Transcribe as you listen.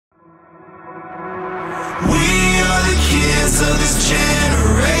We are the kids of this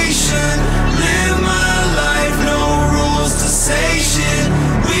generation. Live my life, no rules to say shit.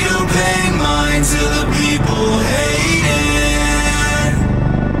 We don't pay mind to the people hating.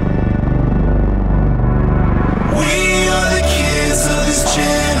 We are the kids of this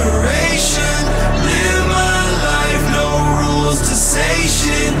generation. Live my life, no rules to say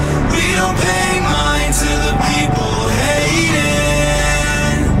shit. We don't pay mind to the people hating.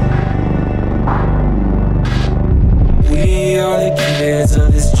 We are the kids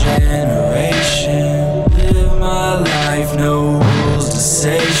of this generation. Live my life, no rules to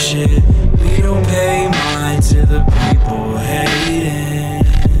say shit. We don't pay mind to the people hating.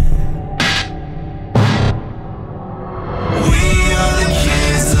 We are the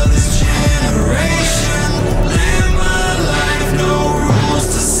kids of this generation. Live my life, no rules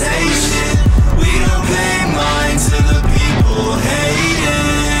to say shit. We don't pay mind to the people hating.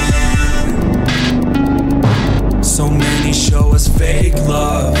 So many show us fake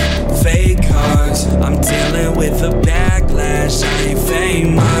love, fake hugs. I'm dealing with the backlash, I ain't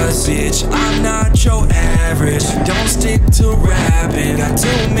famous, bitch. I'm not your average, don't stick to rapping. Got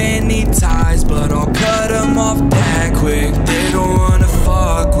too many ties, but I'll cut them off that quick. They don't wanna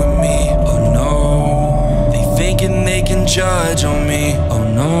fuck with me, oh no. They thinking they can judge on me, oh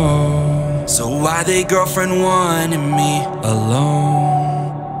no. So why they girlfriend wanting me alone?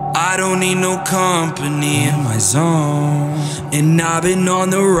 I don't need no company in my zone. And I've been on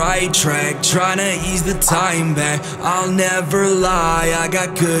the right track, trying to ease the time back. I'll never lie, I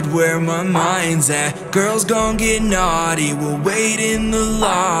got good where my mind's at. Girls gon' get naughty, we'll wait in the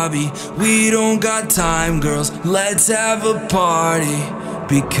lobby. We don't got time, girls, let's have a party.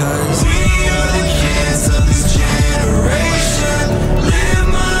 Because we are the kids of this generation. Live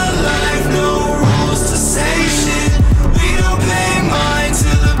my life, no rules to say shit. We don't pay mind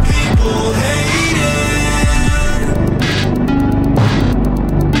to the people hating.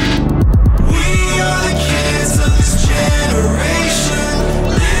 We are the kids of this generation.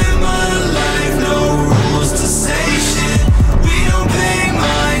 Live my life, no rules to say shit. We don't pay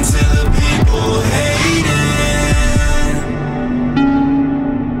mind to the people hating.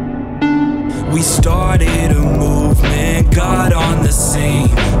 We started a movement, got on the scene.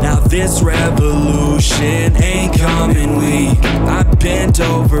 Now this revolution ain't coming weak. I bent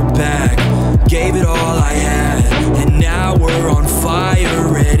over back, gave it all I had, and now we're on fire,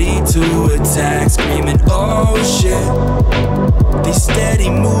 ready to attack. Screaming, oh shit, they steady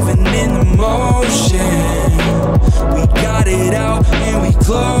moving in the motion. We got it out and we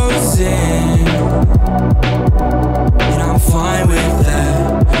closing. And I'm fine with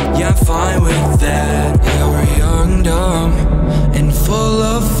that, yeah, I'm fine with that. Yeah, we're young, dumb, and full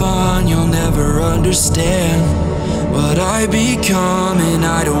of fun. You'll never understand what I become, and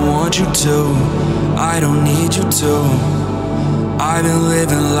I don't want you to, I don't need you to. I've been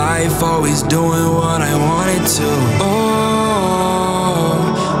living life, always doing what I wanted to. Oh,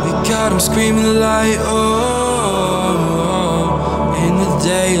 we got them screaming like, oh, in the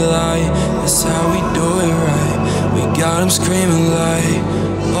daylight, that's how we do it right. We got them screaming like,